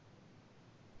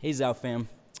Hey, Zao fam.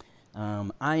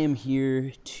 I am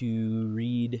here to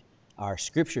read our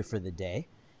scripture for the day,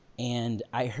 and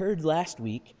I heard last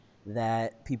week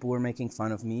that people were making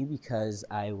fun of me because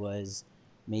I was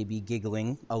maybe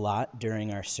giggling a lot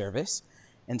during our service.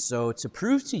 And so to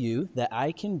prove to you that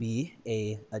I can be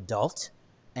an adult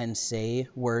and say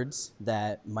words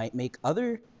that might make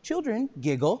other children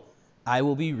giggle, I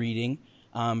will be reading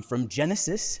from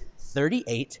Genesis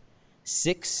 38,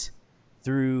 6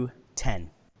 through 10.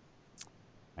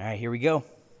 All right, here we go.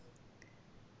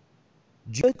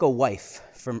 Judah took a wife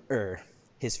from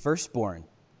his firstborn.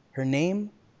 Her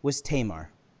name was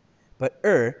Tamar. But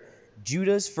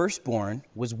Judah's firstborn,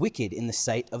 was wicked in the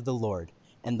sight of the Lord,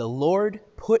 and the Lord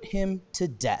put him to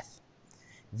death.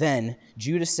 Then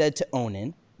Judah said to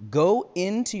Onan, "Go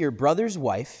in to your brother's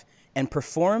wife and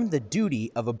perform the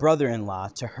duty of a brother-in-law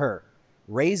to her.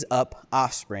 Raise up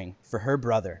offspring for her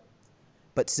brother."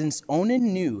 But since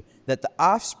Onan knew that the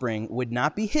offspring would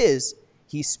not be his,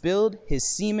 he spilled his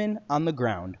semen on the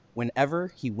ground whenever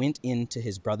he went in to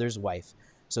his brother's wife,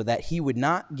 so that he would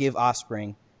not give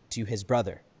offspring to his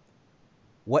brother.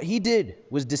 What he did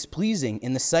was displeasing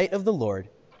in the sight of the Lord,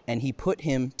 and he put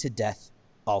him to death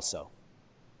also.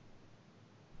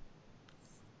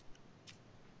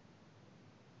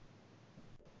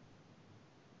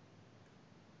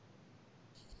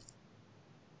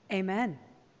 Amen.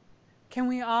 Can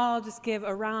we all just give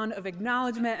a round of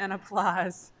acknowledgement and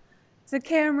applause to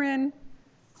Cameron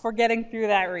for getting through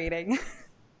that reading?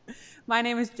 My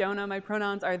name is Jonah. My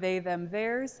pronouns are they, them,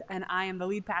 theirs, and I am the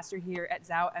lead pastor here at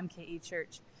Zao MKE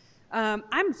Church.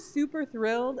 I'm super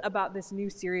thrilled about this new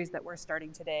series that we're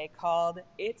starting today called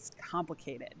It's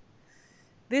Complicated.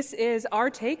 This is our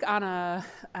take on a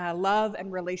love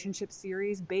and relationship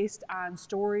series based on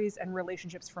stories and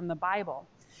relationships from the Bible.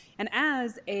 And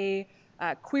as a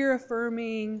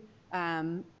queer-affirming,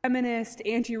 feminist,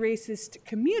 anti-racist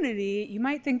community, you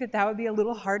might think that that would be a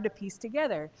little hard to piece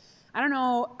together. I don't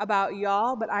know about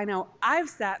y'all, but I know I've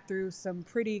sat through some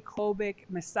pretty phobic,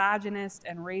 misogynist,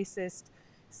 and racist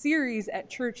series at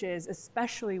churches,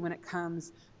 especially when it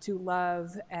comes to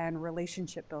love and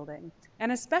relationship building,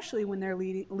 and especially when they're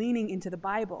leaning into the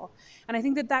Bible. And I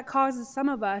think that that causes some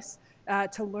of us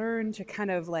to learn to kind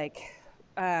of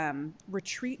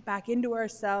retreat back into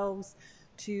ourselves,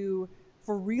 to,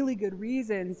 for really good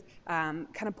reasons, kind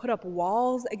of put up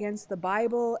walls against the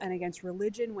Bible and against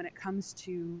religion when it comes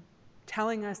to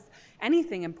telling us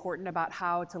anything important about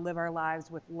how to live our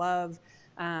lives with love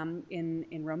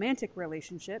in romantic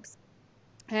relationships.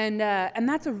 And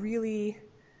that's a really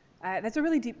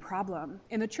deep problem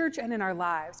in the church and in our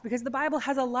lives, because the Bible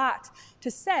has a lot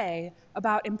to say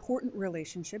about important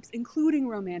relationships, including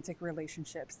romantic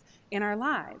relationships in our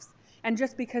lives. And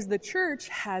just because the church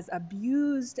has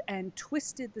abused and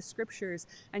twisted the scriptures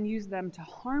and used them to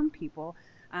harm people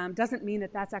doesn't mean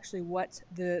that that's actually what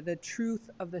the truth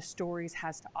of the stories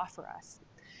has to offer us.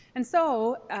 And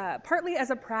so, partly as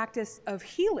a practice of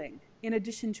healing, in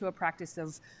addition to a practice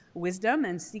of wisdom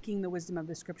and seeking the wisdom of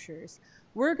the scriptures,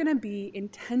 we're going to be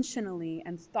intentionally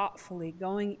and thoughtfully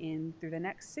going in through the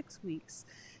next 6 weeks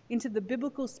into the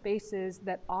biblical spaces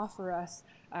that offer us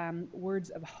words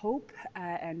of hope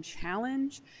and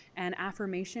challenge and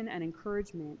affirmation and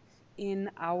encouragement in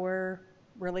our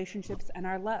relationships and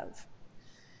our love.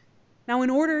 Now,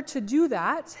 in order to do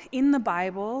that in the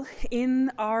Bible,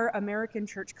 in our American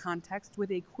church context,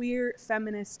 with a queer,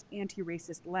 feminist,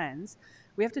 anti-racist lens,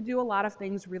 we have to do a lot of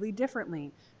things really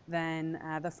differently than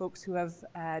the folks who have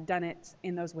done it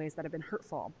in those ways that have been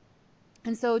hurtful.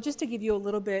 And so just to give you a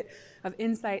little bit of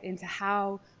insight into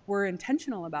how we're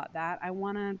intentional about that, I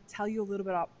want to tell you a little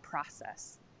bit about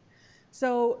process.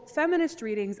 So feminist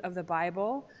readings of the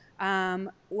Bible,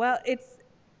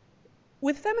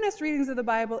 with feminist readings of the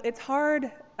Bible, it's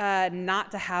hard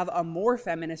not to have a more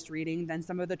feminist reading than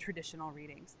some of the traditional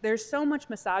readings. There's so much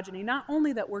misogyny, not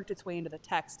only that worked its way into the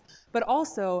text, but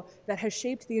also that has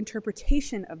shaped the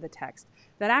interpretation of the text,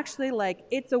 that actually,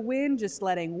 it's a win just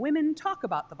letting women talk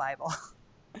about the Bible.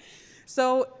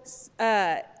 So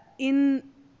in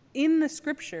the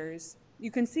scriptures, you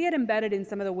can see it embedded in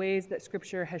some of the ways that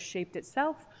scripture has shaped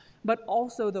itself, but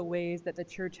also the ways that the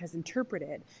church has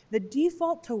interpreted. The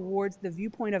default towards the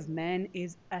viewpoint of men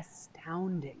is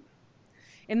astounding.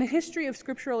 In the history of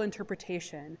scriptural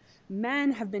interpretation,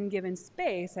 men have been given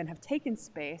space and have taken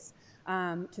space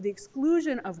to the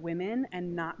exclusion of women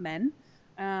and not men.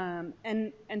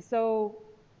 And so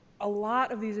a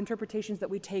lot of these interpretations that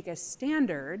we take as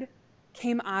standard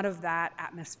came out of that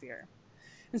atmosphere.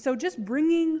 And so just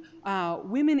bringing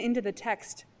women into the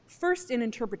text first in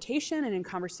interpretation and in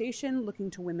conversation, looking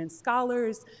to women's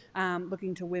scholars,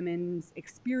 looking to women's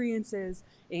experiences,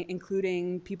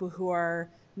 including people who are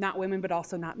not women but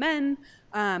also not men,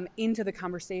 into the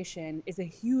conversation is a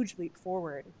huge leap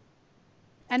forward.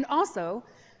 And also,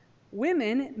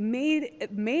 women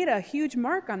made a huge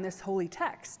mark on this holy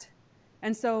text.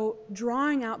 And so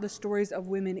drawing out the stories of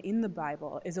women in the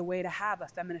Bible is a way to have a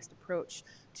feminist approach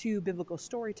to biblical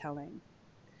storytelling.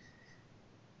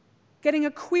 Getting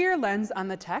a queer lens on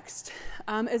the text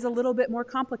is a little bit more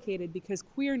complicated because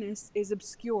queerness is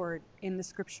obscured in the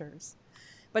scriptures.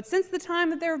 But since the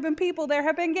time that there have been people, there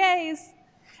have been gays.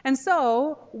 And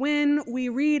so when we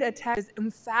read a text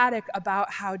emphatic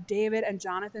about how David and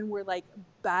Jonathan were like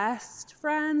best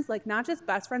friends, like not just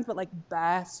best friends, but like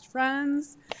best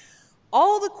friends,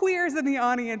 all the queers in the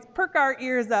audience perk our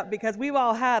ears up because we've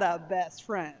all had a best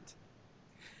friend.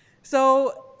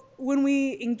 So when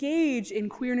we engage in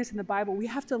queerness in the Bible, we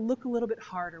have to look a little bit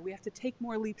harder. We have to take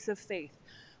more leaps of faith.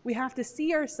 We have to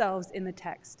see ourselves in the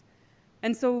text.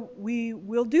 And so we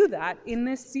will do that in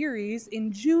this series.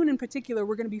 In June in particular,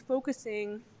 we're going to be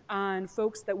focusing on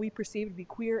folks that we perceive to be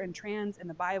queer and trans in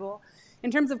the Bible.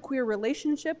 In terms of queer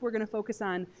relationship, we're going to focus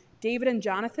on David and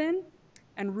Jonathan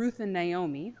and Ruth and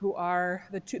Naomi, who are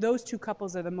those two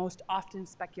couples are the most often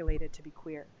speculated to be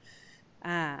queer.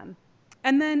 And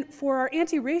then for our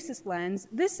anti-racist lens,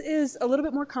 this is a little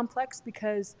bit more complex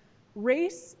because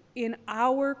race in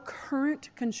our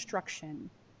current construction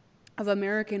of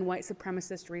American white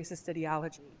supremacist racist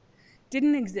ideology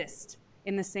didn't exist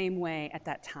in the same way at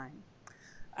that time.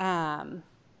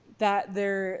 That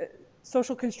their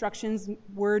social constructions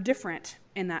were different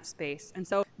in that space. And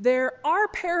so there are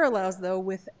parallels, though,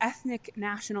 with ethnic,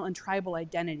 national, and tribal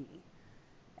identity.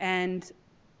 And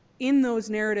in those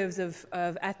narratives of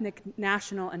ethnic,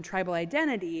 national, and tribal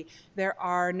identity, there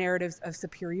are narratives of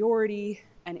superiority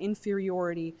and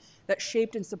inferiority that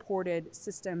shaped and supported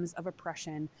systems of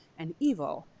oppression and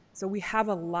evil. So we have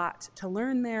a lot to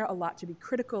learn there, a lot to be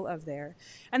critical of there.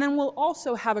 And then we'll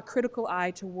also have a critical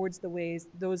eye towards the ways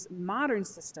those modern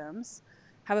systems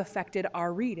have affected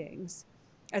our readings,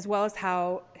 as well as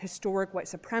how historic white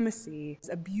supremacy has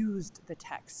abused the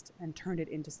text and turned it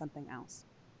into something else.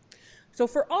 So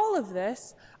for all of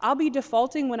this, I'll be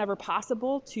defaulting whenever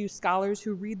possible to scholars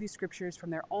who read these scriptures from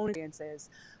their own experiences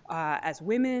as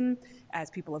women, as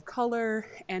people of color,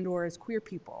 and or as queer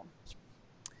people.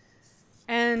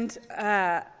 And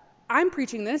I'm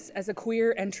preaching this as a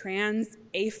queer and trans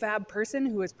AFAB person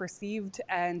who is perceived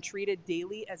and treated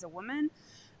daily as a woman.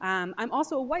 I'm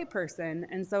also a white person,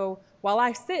 and so while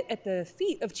I sit at the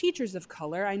feet of teachers of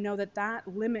color, I know that that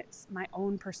limits my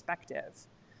own perspective.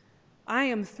 I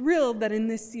am thrilled that in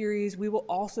this series we will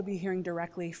also be hearing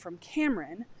directly from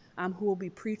Cameron, who will be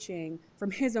preaching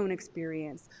from his own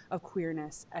experience of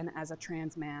queerness and as a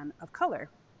trans man of color.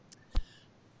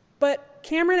 But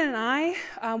Cameron and I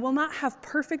will not have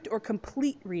perfect or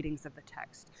complete readings of the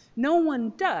text. No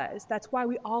one does. That's why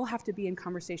we all have to be in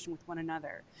conversation with one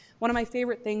another. One of my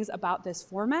favorite things about this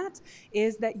format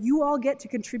is that you all get to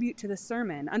contribute to the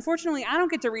sermon. Unfortunately, I don't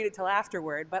get to read it till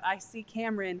afterward, but I see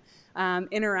Cameron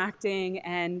interacting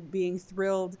and being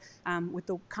thrilled with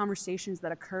the conversations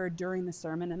that occurred during the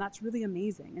sermon, and that's really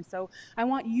amazing. And so I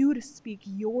want you to speak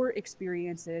your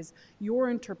experiences,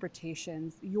 your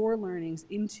interpretations, your learnings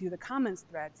into the comments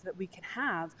thread so that we can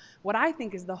have what I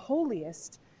think is the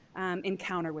holiest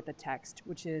encounter with the text,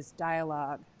 which is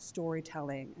dialogue,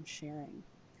 storytelling, and sharing.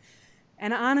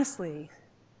 And honestly,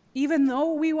 even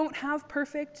though we won't have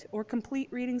perfect or complete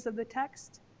readings of the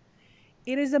text,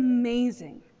 it is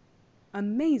amazing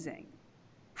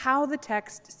how the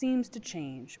text seems to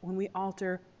change when we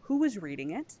alter who is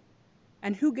reading it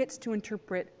and who gets to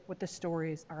interpret what the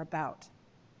stories are about.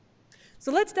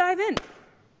 So let's dive in.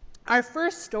 Our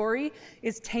first story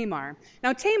is Tamar.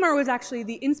 Now, Tamar was actually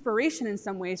the inspiration in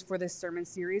some ways for this sermon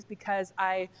series because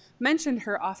I mentioned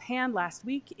her offhand last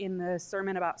week in the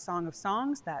sermon about Song of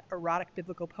Songs, that erotic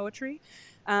biblical poetry.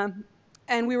 And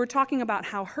we were talking about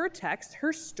how her text,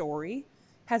 her story,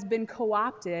 has been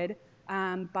co-opted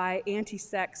by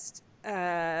anti-sex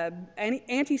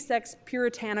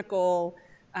puritanical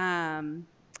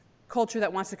culture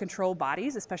that wants to control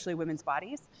bodies, especially women's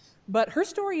bodies. But her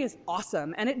story is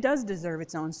awesome, and it does deserve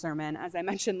its own sermon, as I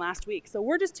mentioned last week. So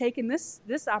we're just taking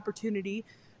this opportunity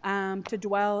to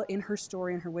dwell in her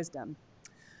story and her wisdom.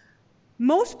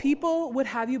 Most people would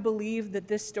have you believe that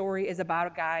this story is about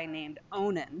a guy named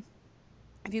Onan.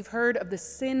 If you've heard of the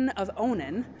sin of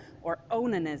Onan, or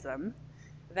Onanism,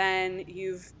 then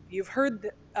you've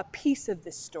heard a piece of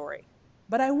this story.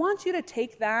 But I want you to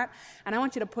take that and I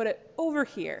want you to put it over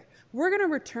here. We're going to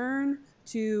return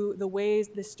to the ways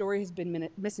this story has been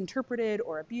misinterpreted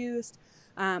or abused.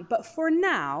 But for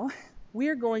now,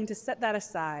 we're going to set that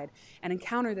aside and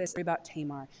encounter this story about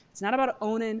Tamar. It's not about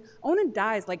Onan. Onan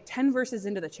dies like 10 verses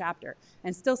into the chapter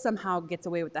and still somehow gets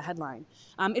away with the headline.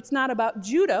 It's not about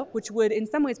Judah, which would in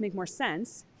some ways make more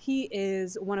sense. He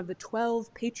is one of the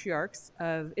 12 patriarchs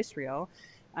of Israel.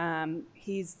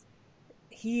 He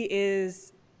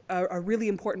is a really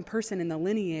important person in the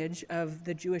lineage of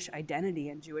the Jewish identity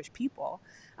and Jewish people.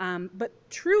 But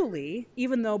truly,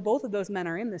 even though both of those men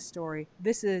are in this story,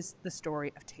 this is the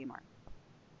story of Tamar.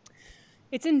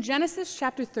 It's in Genesis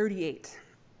chapter 38.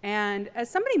 And as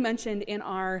somebody mentioned in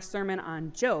our sermon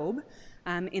on Job,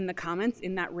 in the comments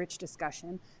in that rich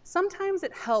discussion, sometimes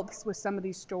it helps with some of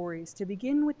these stories to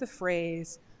begin with the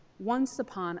phrase, once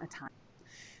upon a time.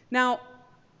 Now,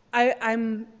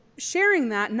 I'm sharing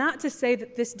that not to say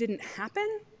that this didn't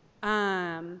happen,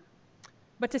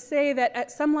 but to say that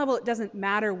at some level it doesn't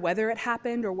matter whether it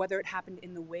happened or whether it happened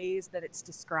in the ways that it's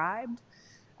described.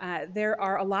 There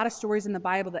are a lot of stories in the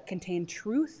Bible that contain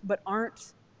truth but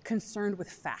aren't concerned with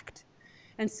fact.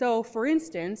 And so, for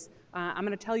instance, I'm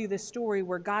going to tell you this story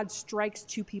where God strikes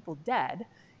 2 people dead,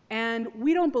 and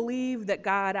we don't believe that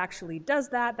God actually does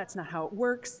that. That's not how it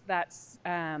works. That's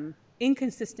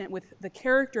inconsistent with the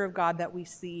character of God that we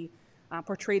see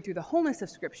portrayed through the wholeness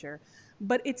of Scripture.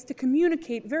 But it's to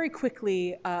communicate very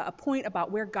quickly a point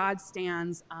about where God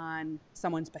stands on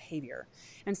someone's behavior.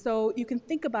 And so you can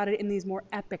think about it in these more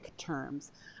epic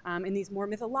terms, in these more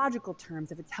mythological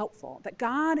terms, if it's helpful, that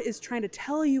God is trying to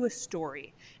tell you a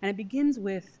story, and it begins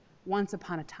with once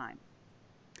upon a time.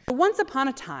 Once upon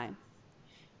a time,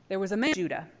 there was a man,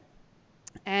 Judah,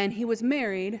 and he was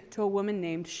married to a woman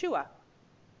named Shua.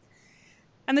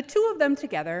 And the 2 of them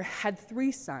together had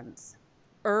 3 sons,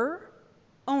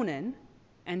 Onan,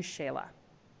 and Shelah.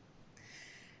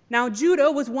 Now,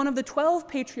 Judah was one of the 12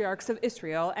 patriarchs of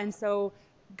Israel, and so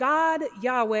God,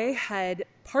 Yahweh, had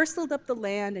parceled up the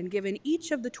land and given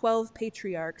each of the 12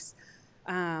 patriarchs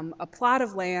a plot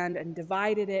of land and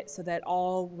divided it so that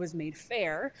all was made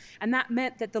fair. And that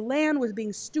meant that the land was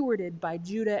being stewarded by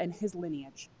Judah and his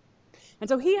lineage. And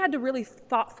so he had to really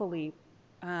thoughtfully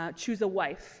choose a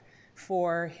wife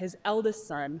for his eldest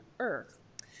son,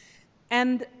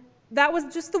 And that was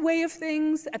just the way of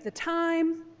things at the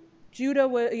time. Judah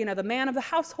was, the man of the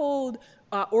household,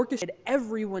 orchestrated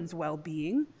everyone's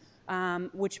well-being,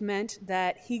 which meant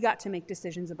that he got to make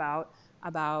decisions about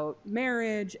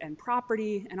marriage and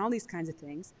property and all these kinds of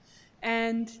things.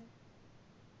 And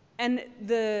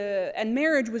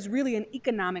marriage was really an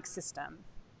economic system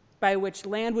by which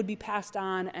land would be passed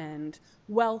on and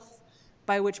wealth,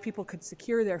 by which people could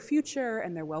secure their future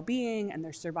and their well-being and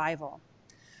their survival.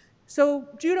 So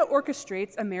Judah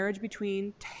orchestrates a marriage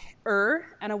between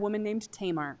and a woman named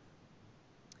Tamar.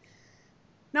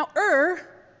 Now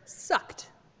sucked.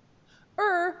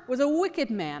 Was a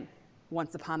wicked man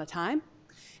once upon a time,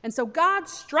 and so God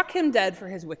struck him dead for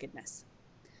his wickedness.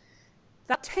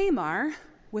 That Tamar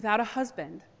without a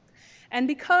husband. And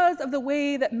because of the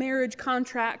way that marriage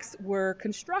contracts were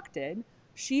constructed,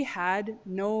 she had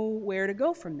nowhere to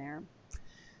go from there.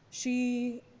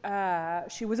 She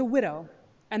was a widow,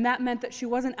 and that meant that she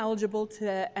wasn't eligible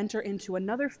to enter into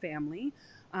another family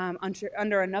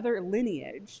under another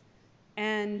lineage,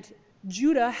 and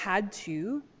Judah had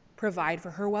to provide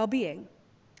for her well-being.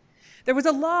 There was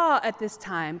a law at this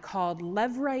time called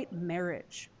levirate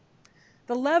marriage.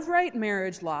 The levirate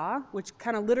marriage law, which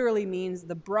kind of literally means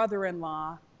the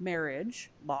brother-in-law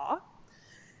marriage law,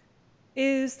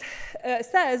 says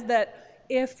that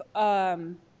if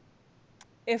 2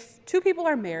 people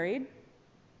are married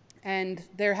and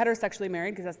they're heterosexually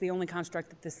married, because that's the only construct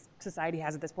that this society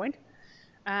has at this point,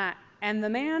 and the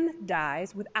man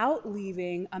dies without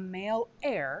leaving a male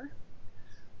heir,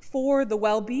 for the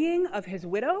well-being of his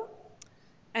widow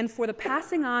and for the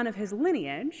passing on of his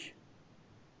lineage,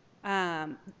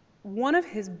 one of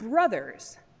his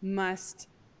brothers must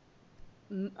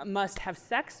have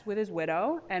sex with his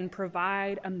widow and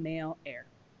provide a male heir.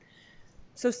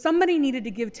 So somebody needed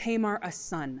to give Tamar a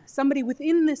son, somebody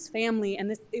within this family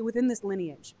and within this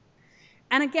lineage.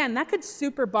 And again, that could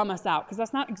super bum us out, because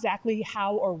that's not exactly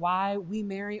how or why we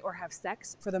marry or have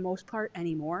sex for the most part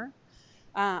anymore.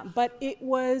 But it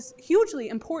was hugely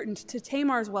important to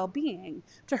Tamar's well-being,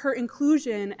 to her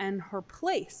inclusion and her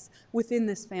place within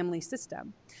this family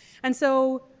system. And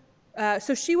so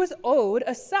she was owed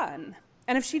a son.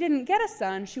 And if she didn't get a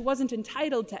son, she wasn't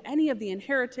entitled to any of the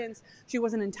inheritance. She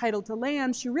wasn't entitled to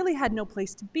land. She really had no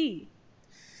place to be.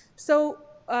 So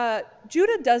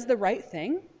Judah does the right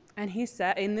thing, and he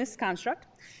said in this construct,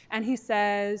 and he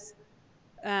says,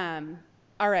 all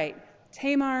right,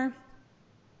 Tamar,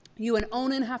 You and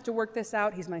Onan have to work this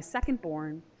out. He's my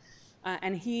second-born,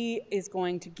 and he is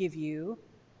going to give you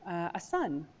a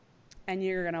son. And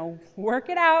you're going to work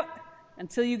it out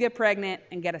until you get pregnant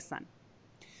and get a son.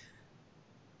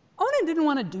 Onan didn't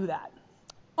want to do that.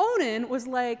 Onan was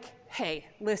like, hey,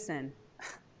 listen,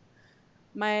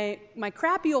 my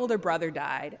crappy older brother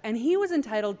died, and he was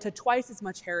entitled to twice as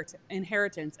much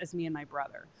inheritance as me and my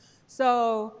brother.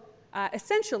 So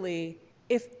essentially,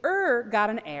 if got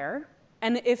an heir,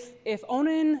 and if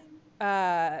Onan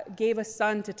gave a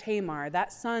son to Tamar,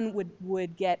 that son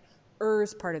would get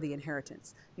part of the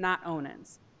inheritance, not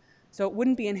Onan's. So it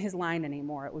wouldn't be in his line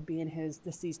anymore. It would be in his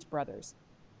deceased brother's.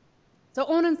 So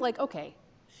Onan's like, okay,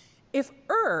 if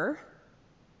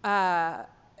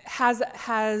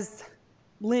has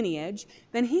lineage,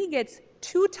 then he gets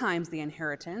 2 times the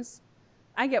inheritance.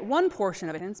 I get 1 portion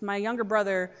of it. My younger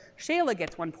brother, Shelah,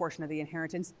 gets 1 portion of the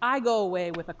inheritance. I go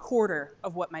away with 1/4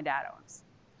 of what my dad owns.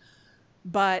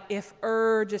 But if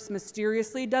just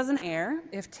mysteriously doesn't heir,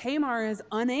 if Tamar is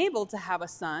unable to have a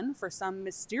son for some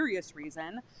mysterious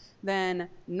reason, then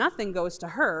nothing goes to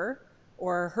her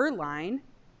or her line,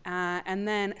 and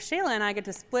then Shelah and I get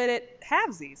to split it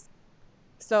halvesies.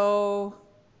 So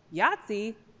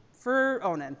Yahtzee for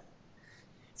Onan.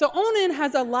 So Onan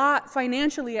has a lot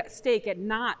financially at stake at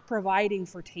not providing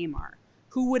for Tamar,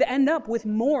 who would end up with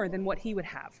more than what he would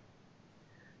have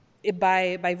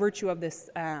by virtue of this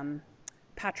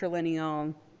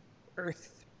patrilineal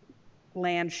earth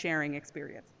land sharing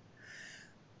experience.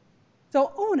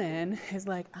 So Onan is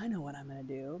like, I know what I'm going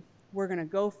to do. We're going to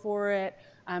go for it.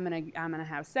 I'm going to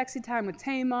have sexy time with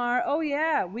Tamar. Oh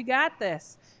yeah, we got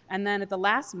this. And then at the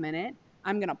last minute,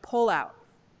 I'm going to pull out.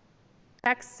 The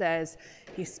text says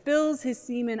he spills his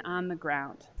semen on the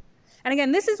ground. And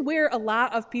again, this is where a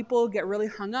lot of people get really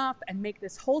hung up and make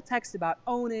this whole text about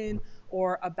Onan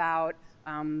or about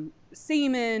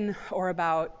semen or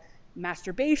about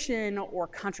masturbation or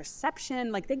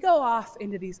contraception. Like, they go off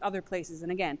into these other places.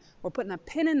 And again, we're putting a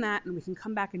pin in that, and we can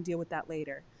come back and deal with that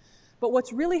later. But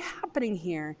what's really happening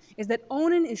here is that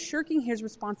Onan is shirking his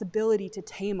responsibility to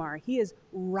Tamar. He is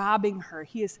robbing her.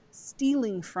 He is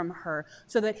stealing from her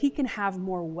so that he can have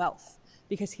more wealth,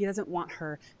 because he doesn't want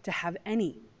her to have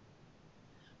any.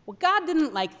 Well, God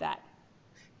didn't like that.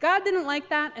 God didn't like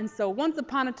that, and so once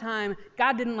upon a time,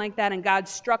 God didn't like that, and God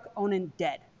struck Onan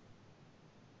dead.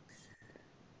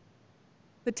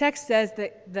 The text says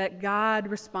that God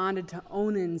responded to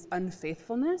Onan's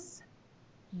unfaithfulness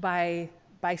by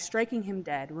striking him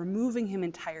dead, removing him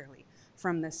entirely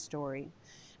from this story.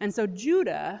 And so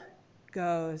Judah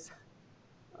goes,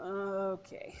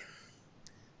 okay,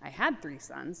 I had 3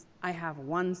 sons. I have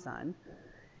 1 son.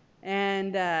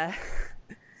 And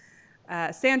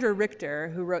Sandra Richter,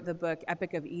 who wrote the book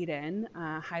Epic of Eden,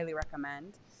 highly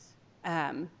recommend,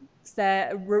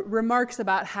 remarks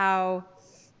about how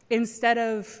instead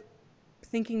of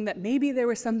thinking that maybe there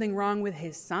was something wrong with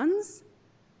his sons,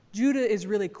 Judah is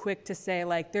really quick to say,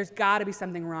 like, there's got to be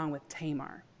something wrong with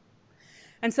Tamar.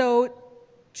 And so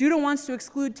Judah wants to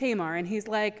exclude Tamar, and he's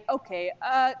like, okay,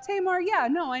 Tamar, yeah,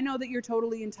 no, I know that you're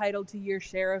totally entitled to your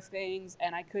share of things,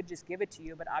 and I could just give it to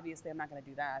you, but obviously I'm not going to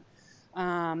do that.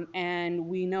 And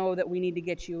we know that we need to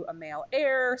get you a male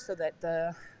heir so that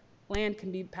the land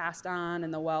can be passed on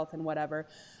and the wealth and whatever.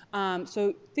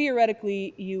 So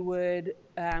theoretically, you would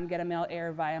get a male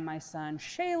heir via my son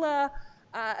Shelah,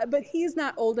 but he's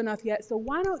not old enough yet, so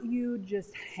why don't you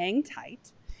just hang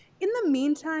tight? In the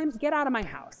meantime, get out of my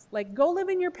house. Like, go live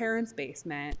in your parents'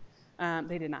 basement.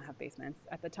 They did not have basements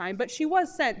at the time, but she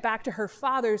was sent back to her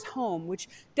father's home, which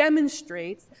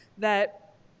demonstrates that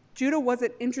Judah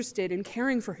wasn't interested in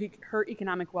caring for her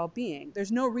economic well-being.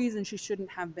 There's no reason she shouldn't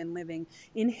have been living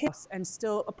in his house and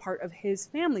still a part of his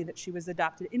family that she was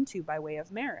adopted into by way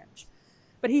of marriage.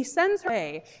 But he sends her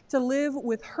away to live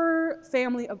with her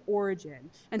family of origin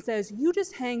and says, you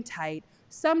just hang tight.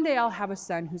 Someday I'll have a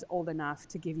son who's old enough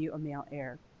to give you a male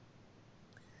heir.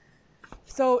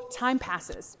 So time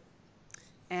passes,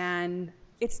 and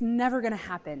it's never going to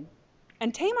happen.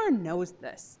 And Tamar knows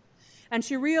this. And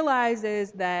she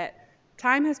realizes that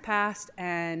time has passed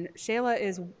and Shelah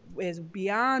is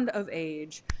beyond of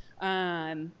age,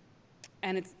 and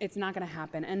it's not going to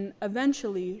happen. And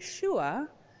eventually Shua,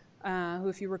 who,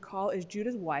 if you recall, is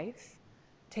Judah's wife,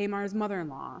 Tamar's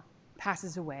mother-in-law,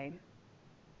 passes away.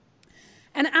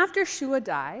 And after Shua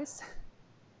dies,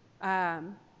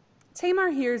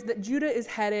 Tamar hears that Judah is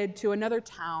headed to another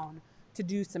town to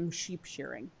do some sheep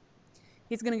shearing.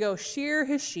 He's going to go shear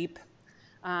his sheep,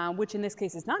 which in this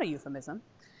case is not a euphemism.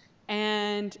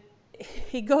 And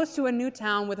he goes to a new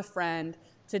town with a friend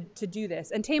to do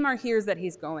this. And Tamar hears that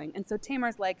he's going. And so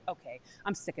Tamar's like, okay,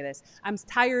 I'm sick of this. I'm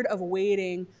tired of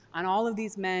waiting on all of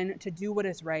these men to do what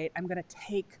is right. I'm going to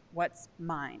take what's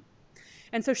mine.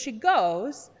 And so she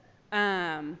goes,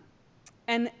 and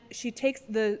she takes,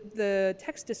 the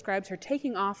text describes her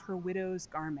taking off her widow's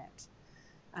garment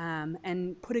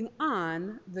and putting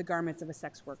on the garments of a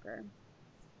sex worker.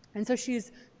 And so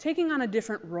she's taking on a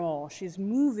different role. She's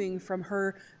moving from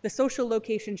the social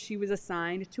location she was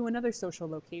assigned to another social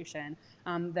location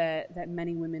that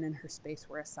many women in her space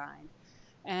were assigned.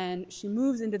 And she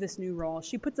moves into this new role.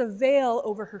 She puts a veil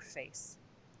over her face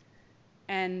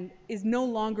and is no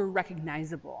longer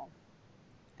recognizable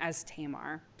as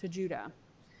Tamar to Judah.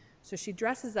 So she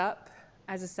dresses up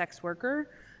as a sex worker,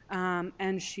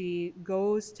 and she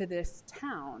goes to this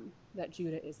town that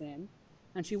Judah is in.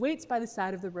 And she waits by the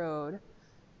side of the road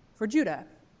for Judah.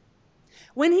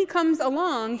 When he comes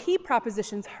along, he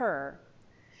propositions her.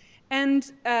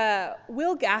 And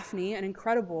Will Gaffney, an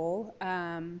incredible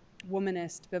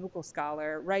womanist biblical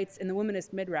scholar, writes in the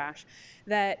Womanist Midrash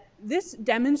that this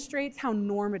demonstrates how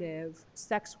normative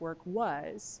sex work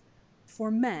was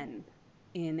for men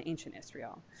in ancient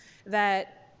Israel.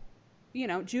 That,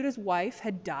 Judah's wife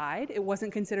had died. It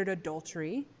wasn't considered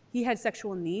adultery. He had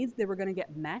sexual needs. They were going to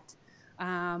get met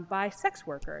by sex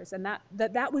workers, and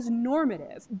that was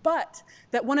normative, but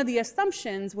that one of the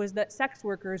assumptions was that sex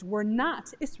workers were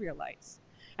not Israelites.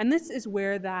 And this is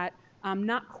where that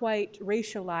not quite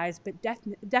racialized, but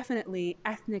definitely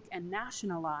ethnic and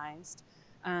nationalized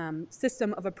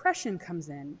system of oppression comes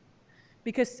in,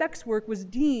 because sex work was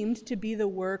deemed to be the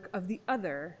work of the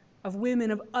other, of women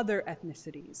of other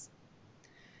ethnicities.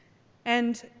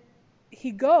 And he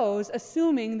goes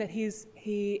assuming that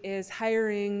he is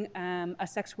hiring a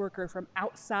sex worker from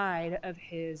outside of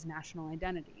his national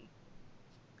identity.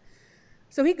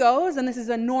 So he goes, and this is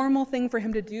a normal thing for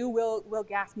him to do. Will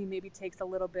Gaffney maybe takes a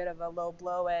little bit of a low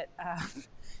blow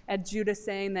at Judah,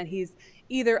 saying that he's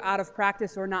either out of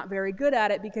practice or not very good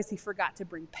at it because he forgot to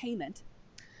bring payment.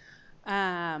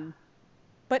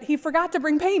 But he forgot to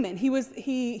bring payment.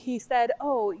 He said,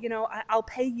 I'll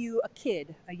pay you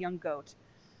a young goat.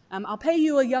 I'll pay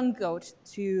you a young goat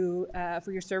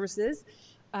for your services,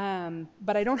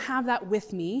 but I don't have that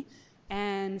with me.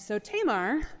 And so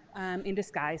Tamar, in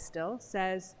disguise still,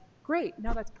 says, great,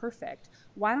 no, that's perfect.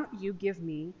 Why don't you give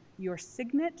me your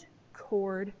signet,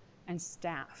 cord, and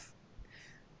staff?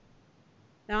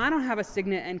 Now, I don't have a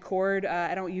signet and cord.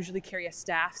 I don't usually carry a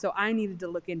staff, so I needed to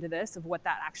look into this, of what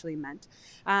that actually meant.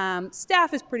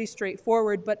 Staff is pretty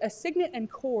straightforward, but a signet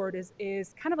and cord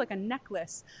is kind of like a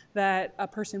necklace that a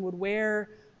person would wear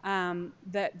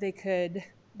that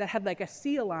had like a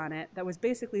seal on it that was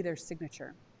basically their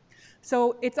signature.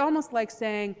 So it's almost like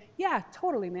saying, yeah,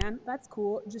 totally, man, that's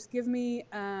cool. Just give me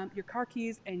your car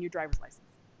keys and your driver's license.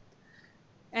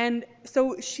 And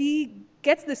so she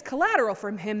gets this collateral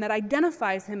from him that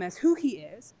identifies him as who he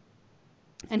is.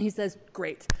 And he says,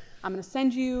 great, I'm going to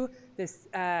send you this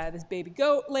baby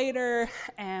goat later,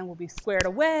 and we'll be squared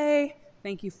away.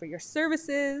 Thank you for your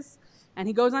services. And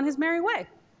he goes on his merry way.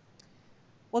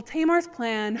 Well, Tamar's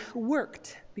plan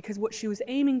worked, because what she was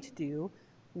aiming to do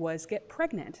was get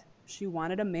pregnant. She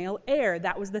wanted a male heir.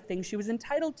 That was the thing she was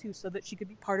entitled to, so that she could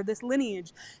be part of this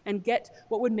lineage and get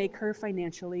what would make her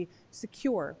financially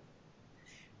secure.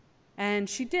 And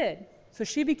she did. So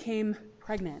she became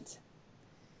pregnant.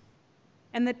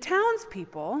 And the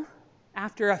townspeople,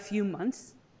 after a few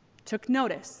months, took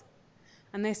notice.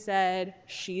 And they said,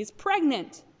 she's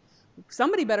pregnant.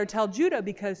 Somebody better tell Judah,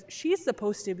 because she's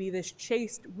supposed to be this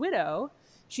chaste widow.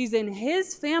 She's in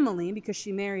his family because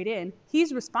she married in.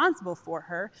 He's responsible for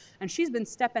her, and she's been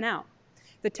stepping out.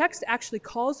 The text actually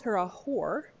calls her a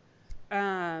whore.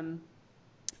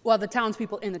 The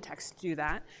townspeople in the text do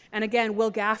that. And again, Will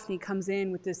Gaffney comes in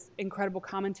with this incredible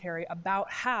commentary about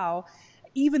how,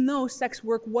 even though sex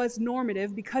work was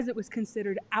normative, because it was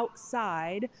considered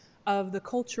outside of the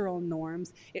cultural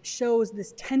norms, it shows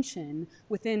this tension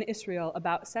within Israel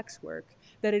about sex work,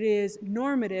 that it is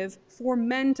normative for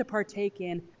men to partake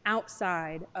in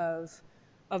outside of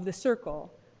the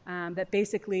circle. That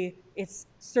basically it's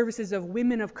services of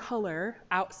women of color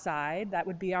outside, that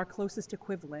would be our closest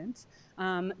equivalent,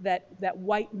 that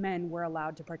white men were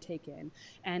allowed to partake in.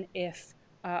 And if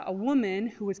a woman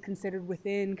who was considered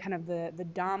within kind of the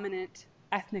dominant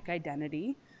ethnic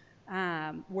identity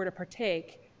were to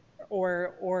partake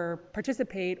or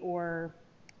participate or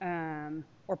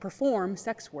perform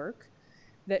sex work,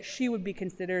 that she would be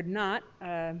considered not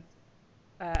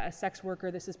a sex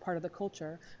worker, this is part of the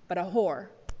culture, but a whore.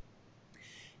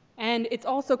 And it's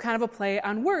also kind of a play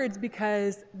on words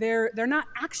because they're not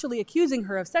actually accusing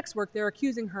her of sex work. They're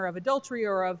accusing her of adultery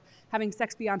or of having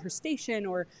sex beyond her station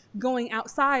or going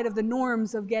outside of the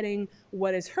norms of getting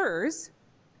what is hers.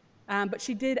 But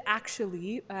she did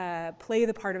actually play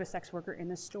the part of a sex worker in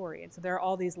this story. And so there are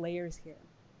all these layers here.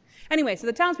 Anyway, so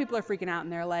the townspeople are freaking out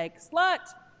and they're like, slut,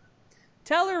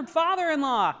 tell her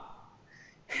father-in-law.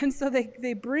 And so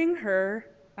they bring her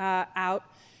out.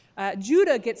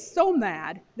 Judah gets so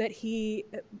mad that he,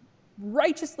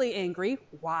 righteously angry,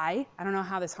 why? I don't know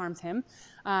how this harms him,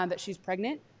 that she's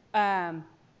pregnant. And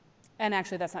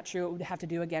actually that's not true. It would have to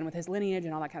do again with his lineage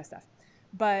and all that kind of stuff.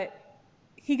 But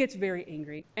he gets very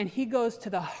angry and he goes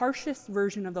to the harshest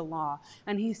version of the law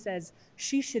and he says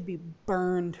she should be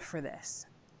burned for this.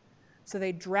 So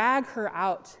they drag her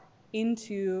out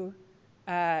into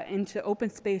open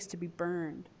space to be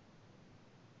burned.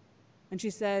 And she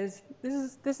says,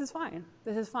 this is fine.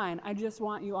 This is fine. I just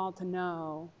want you all to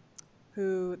know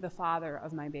who the father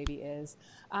of my baby is.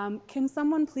 Can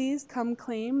someone please come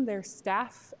claim their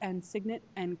staff and signet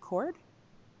and cord?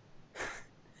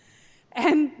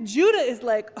 And Judah is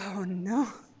like, oh no.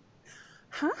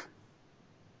 Huh?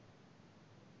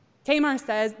 Tamar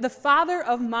says, the father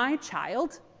of my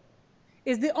child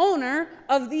is the owner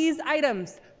of these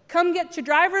items. Come get your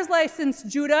driver's license,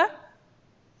 Judah.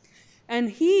 And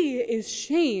he is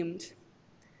shamed.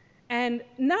 And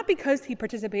not because he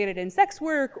participated in sex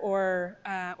work or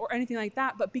anything like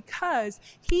that, but because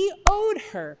he owed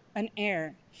her an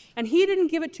heir. And he didn't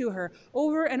give it to her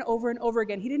over and over and over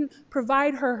again. He didn't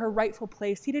provide her her rightful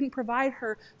place. He didn't provide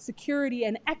her security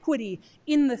and equity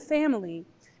in the family.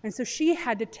 And so she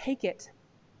had to take it.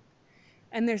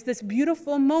 And there's this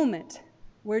beautiful moment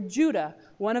where Judah,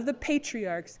 one of the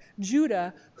patriarchs,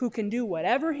 Judah, who can do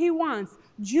whatever he wants,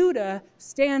 Judah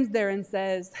stands there and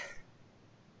says,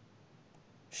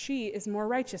 she is more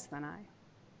righteous than I.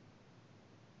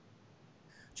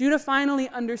 Judah finally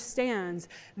understands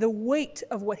the weight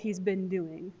of what he's been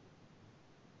doing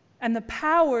and the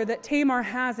power that Tamar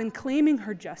has in claiming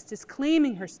her justice,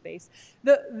 claiming her space.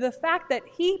 The fact that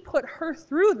he put her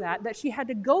through that she had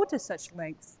to go to such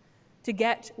lengths to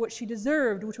get what she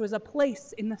deserved, which was a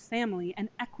place in the family and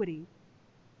equity.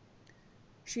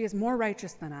 She is more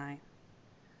righteous than I.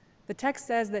 The text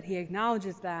says that he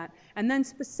acknowledges that, and then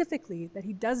specifically that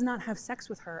he does not have sex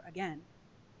with her again.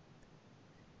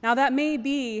 Now that may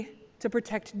be to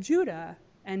protect Judah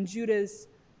and Judah's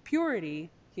purity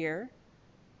here,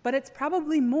 but it's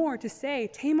probably more to say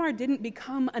Tamar didn't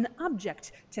become an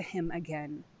object to him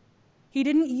again. He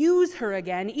didn't use her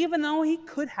again, even though he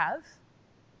could have.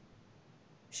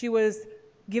 She was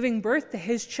giving birth to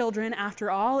his children,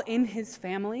 after all, in his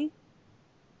family,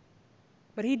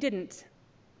 but he didn't.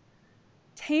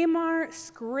 Tamar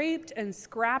scraped and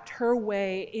scrapped her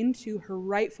way into her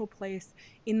rightful place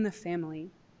in the family.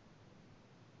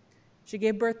 She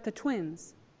gave birth to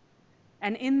twins.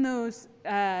 And in those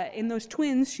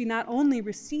twins, she not only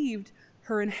received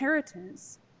her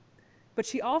inheritance, but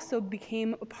she also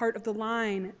became a part of the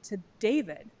line to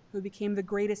David, who became the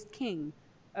greatest king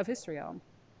of Israel.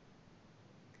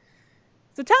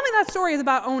 So tell me that story is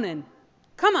about Onan.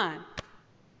 Come on.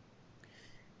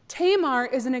 Tamar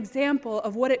is an example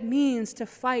of what it means to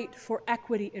fight for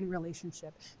equity in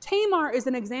relationship. Tamar is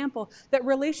an example that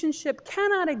relationship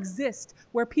cannot exist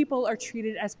where people are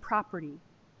treated as property.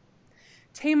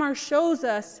 Tamar shows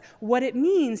us what it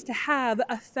means to have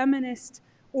a feminist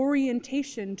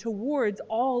orientation towards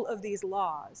all of these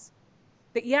laws.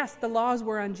 That yes, the laws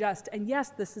were unjust, and yes,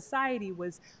 the society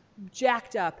was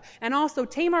jacked up. And also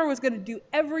Tamar was going to do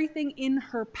everything in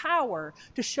her power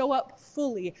to show up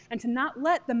fully and to not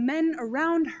let the men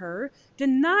around her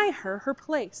deny her her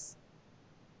place.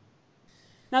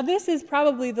 Now this is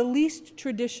probably the least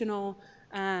traditional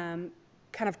kind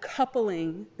of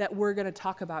coupling that we're going to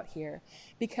talk about here,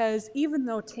 because even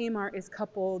though Tamar is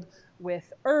coupled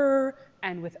with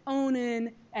and with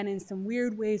Onan and in some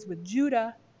weird ways with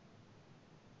Judah,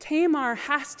 Tamar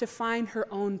has to find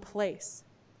her own place,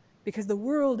 because the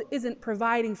world isn't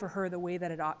providing for her the way that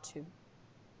it ought to.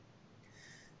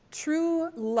 True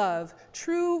love,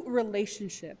 true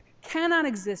relationship cannot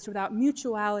exist without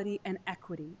mutuality and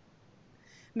equity.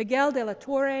 Miguel de la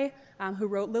Torre, who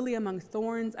wrote Lily Among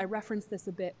Thorns, I referenced this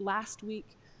a bit last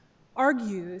week,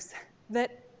 argues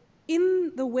that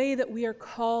in the way that we are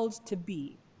called to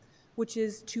be, which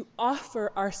is to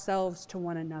offer ourselves to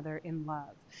one another in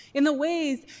love, in the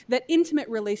ways that intimate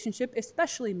relationship,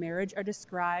 especially marriage, are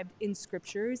described in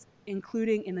scriptures,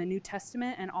 including in the New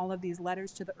Testament and all of these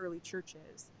letters to the early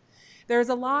churches. There's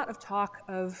a lot of talk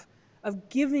of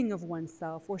giving of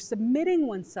oneself or submitting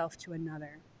oneself to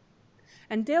another.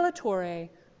 And De La Torre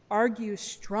argues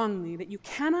strongly that you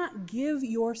cannot give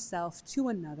yourself to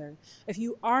another if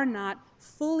you are not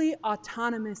fully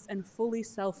autonomous and fully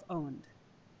self-owned.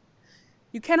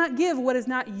 You cannot give what is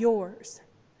not yours.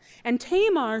 And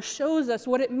Tamar shows us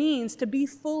what it means to be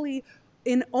fully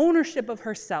in ownership of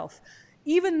herself.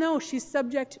 Even though she's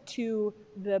subject to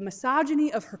the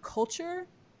misogyny of her culture,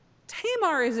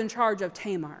 Tamar is in charge of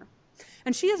Tamar.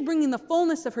 And she is bringing the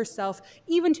fullness of herself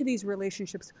even to these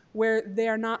relationships where they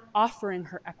are not offering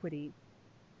her equity.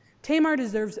 Tamar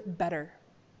deserves better.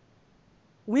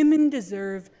 Women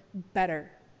deserve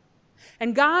better.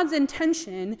 And God's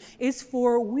intention is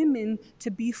for women to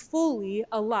be fully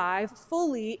alive,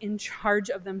 fully in charge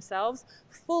of themselves,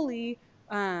 fully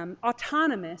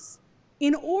autonomous,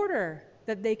 in order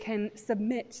that they can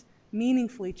submit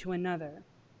meaningfully to another.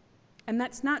 And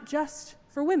that's not just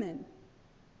for women.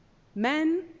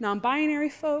 Men, non-binary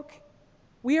folk,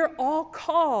 we are all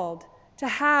called to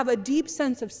have a deep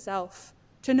sense of self,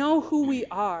 to know who we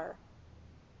are,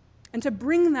 and to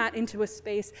bring that into a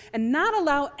space and not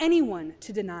allow anyone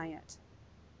to deny it.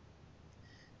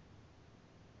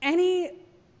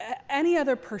 Any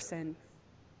other person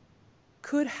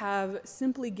could have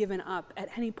simply given up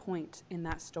at any point in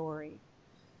that story.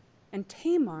 And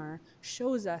Tamar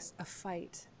shows us a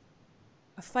fight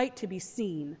to be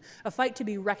seen, a fight to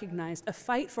be recognized, a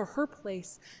fight for her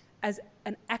place as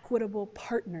an equitable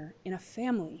partner in a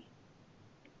family.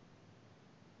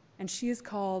 And she is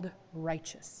called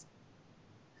righteous.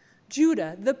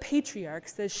 Judah, the patriarch,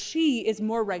 says she is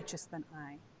more righteous than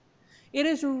I. It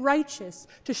is righteous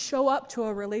to show up to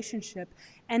a relationship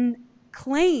and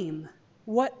claim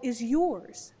what is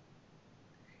yours.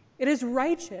 It is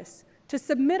righteous to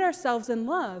submit ourselves in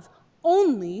love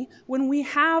only when we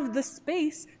have the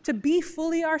space to be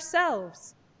fully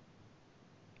ourselves.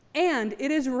 And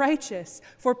it is righteous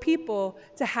for people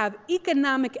to have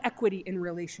economic equity in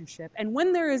relationship. And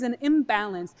when there is an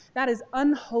imbalance, that is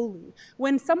unholy.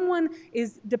 When someone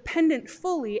is dependent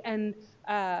fully and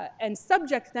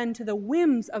subject then to the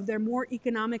whims of their more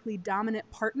economically dominant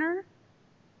partner,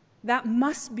 that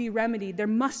must be remedied. There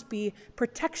must be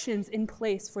protections in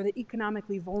place for the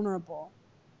economically vulnerable,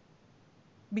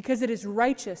 because it is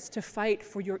righteous to fight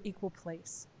for your equal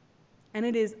place. And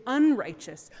it is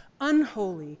unrighteous,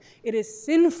 unholy, it is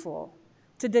sinful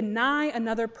to deny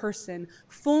another person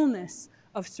fullness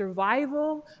of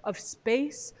survival, of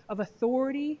space, of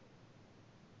authority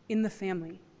in the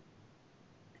family.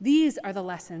 These are the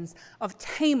lessons of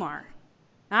Tamar,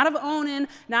 not of Onan,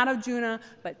 not of Judah,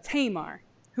 but Tamar,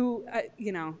 who,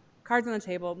 cards on the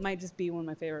table, might just be one of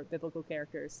my favorite biblical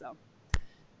characters, so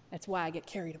that's why I get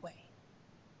carried away.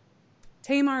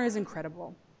 Tamar is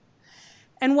incredible.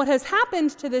 And what has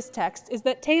happened to this text is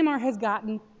that Tamar has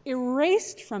gotten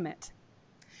erased from it.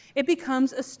 It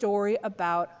becomes a story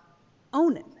about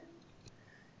Onan.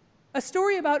 A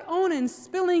story about Onan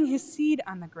spilling his seed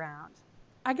on the ground.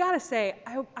 I gotta say,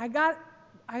 I got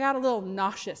a little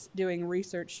nauseous doing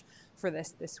research for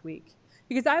this week,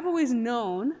 because I've always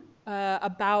known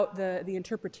about the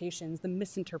interpretations, the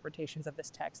misinterpretations of this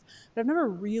text, but I've never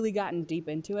really gotten deep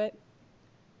into it.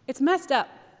 It's messed up.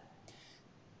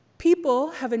 People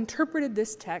have interpreted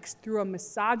this text through a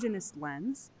misogynist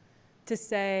lens to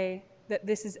say that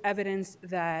this is evidence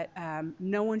that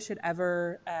no one should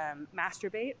ever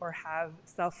masturbate or have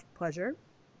self-pleasure.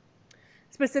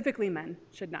 Specifically, men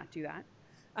should not do that.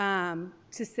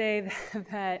 To say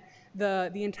that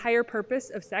the entire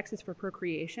purpose of sex is for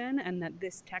procreation, and that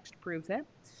this text proves it.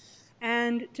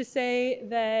 And to say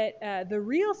that the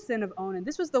real sin of Onan,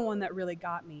 this was the one that really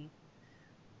got me.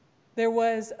 There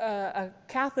was a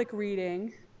Catholic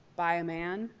reading by a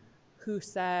man who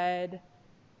said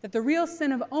that the real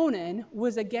sin of Onan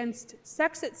was against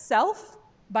sex itself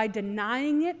by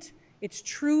denying it its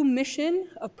true mission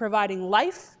of providing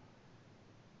life,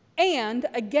 and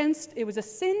it was a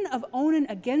sin of Onan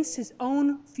against his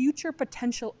own future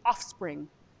potential offspring,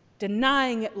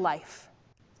 denying it life.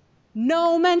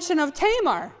 No mention of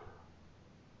Tamar.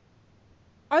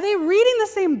 Are they reading the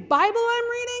same Bible I'm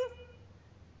reading?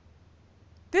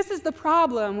 This is the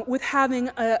problem with having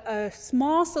a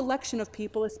small selection of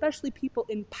people, especially people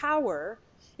in power,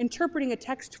 interpreting a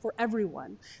text for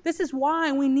everyone. This is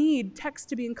why we need text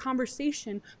to be in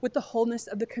conversation with the wholeness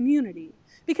of the community.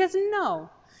 Because no,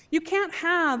 you can't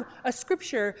have a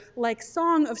scripture like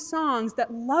Song of Songs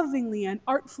that lovingly and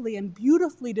artfully and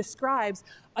beautifully describes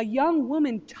a young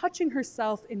woman touching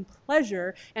herself in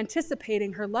pleasure,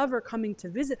 anticipating her lover coming to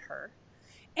visit her,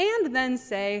 and then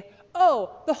say,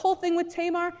 oh, the whole thing with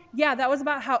Tamar, yeah, that was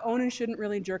about how Onan shouldn't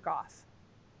really jerk off.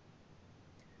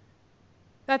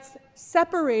 That's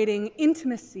separating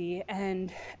intimacy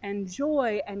and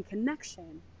joy and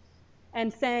connection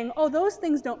and saying, oh, those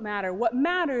things don't matter. What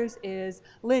matters is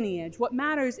lineage. What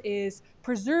matters is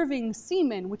preserving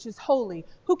semen, which is holy.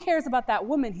 Who cares about that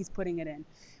woman he's putting it in?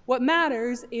 What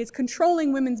matters is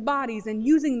controlling women's bodies and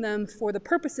using them for the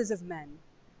purposes of men.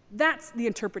 That's the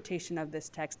interpretation of this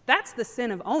text. That's the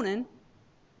sin of Onan,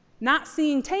 not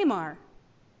seeing Tamar,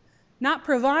 not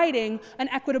providing an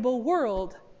equitable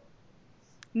world,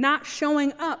 not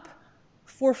showing up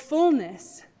for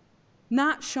fullness,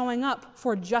 not showing up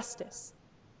for justice.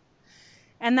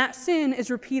 And that sin is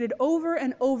repeated over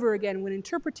and over again when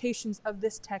interpretations of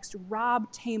this text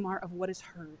rob Tamar of what is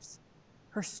hers,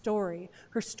 her story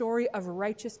of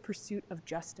righteous pursuit of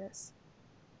justice.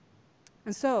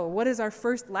 And so, what is our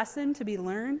first lesson to be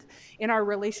learned in our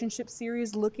relationship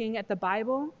series looking at the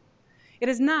Bible? It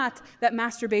is not that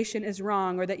masturbation is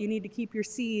wrong or that you need to keep your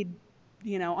seed,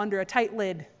 under a tight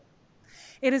lid.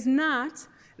 It is not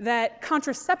that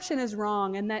contraception is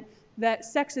wrong and that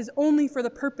sex is only for the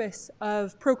purpose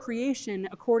of procreation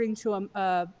according to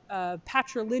a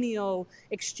patrilineal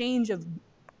exchange of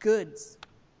goods.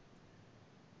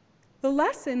 The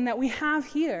lesson that we have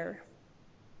here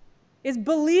is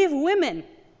believe women.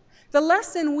 The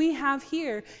lesson we have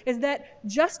here is that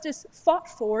justice fought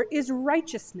for is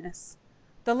righteousness.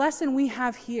 The lesson we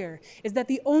have here is that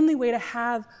the only way to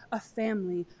have a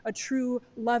family, a true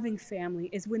loving family,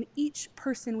 is when each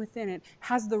person within it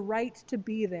has the right to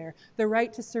be there, the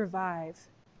right to survive,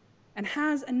 and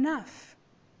has enough.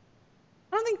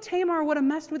 I don't think Tamar would have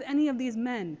messed with any of these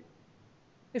men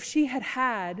if she had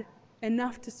had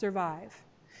enough to survive,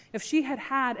 if she had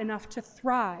had enough to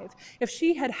thrive, if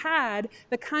she had had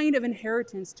the kind of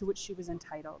inheritance to which she was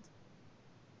entitled.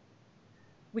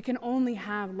 We can only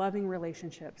have loving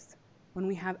relationships when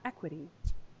we have equity,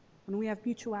 when we have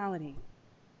mutuality,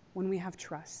 when we have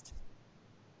trust.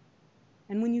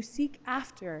 And when you seek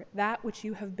after that which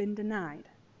you have been denied,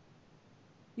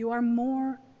 you are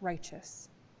more righteous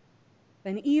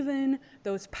than even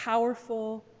those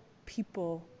powerful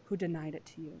people who denied it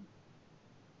to you.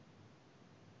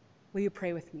 Will you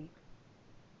pray with me?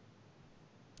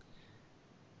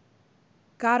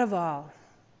 God of all,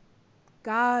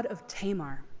 God of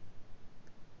Tamar,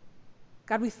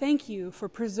 God, we thank you for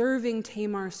preserving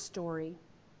Tamar's story.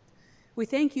 We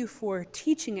thank you for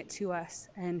teaching it to us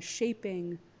and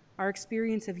shaping our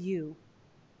experience of you.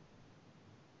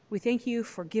 We thank you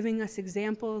for giving us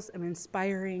examples of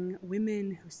inspiring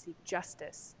women who seek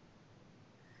justice.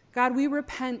 God, we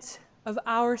repent of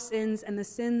our sins and the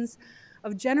sins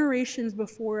of generations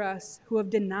before us who have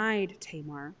denied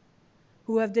Tamar,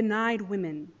 who have denied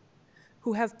women,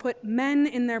 who have put men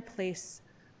in their place,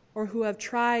 or who have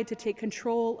tried to take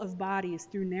control of bodies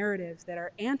through narratives that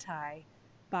are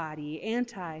anti-body,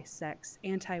 anti-sex,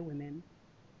 anti-women.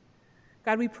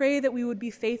 God, we pray that we would be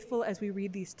faithful as we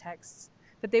read these texts,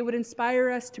 that they would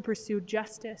inspire us to pursue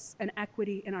justice and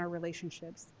equity in our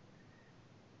relationships,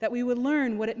 that we would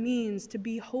learn what it means to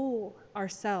be whole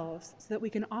ourselves so that we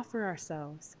can offer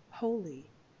ourselves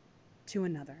wholly to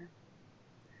another.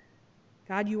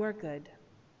 God, you are good.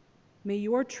 May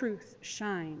your truth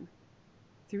shine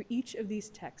through each of these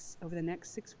texts over the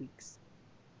next 6 weeks.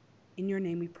 In your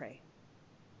name we pray.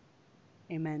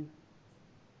 Amen.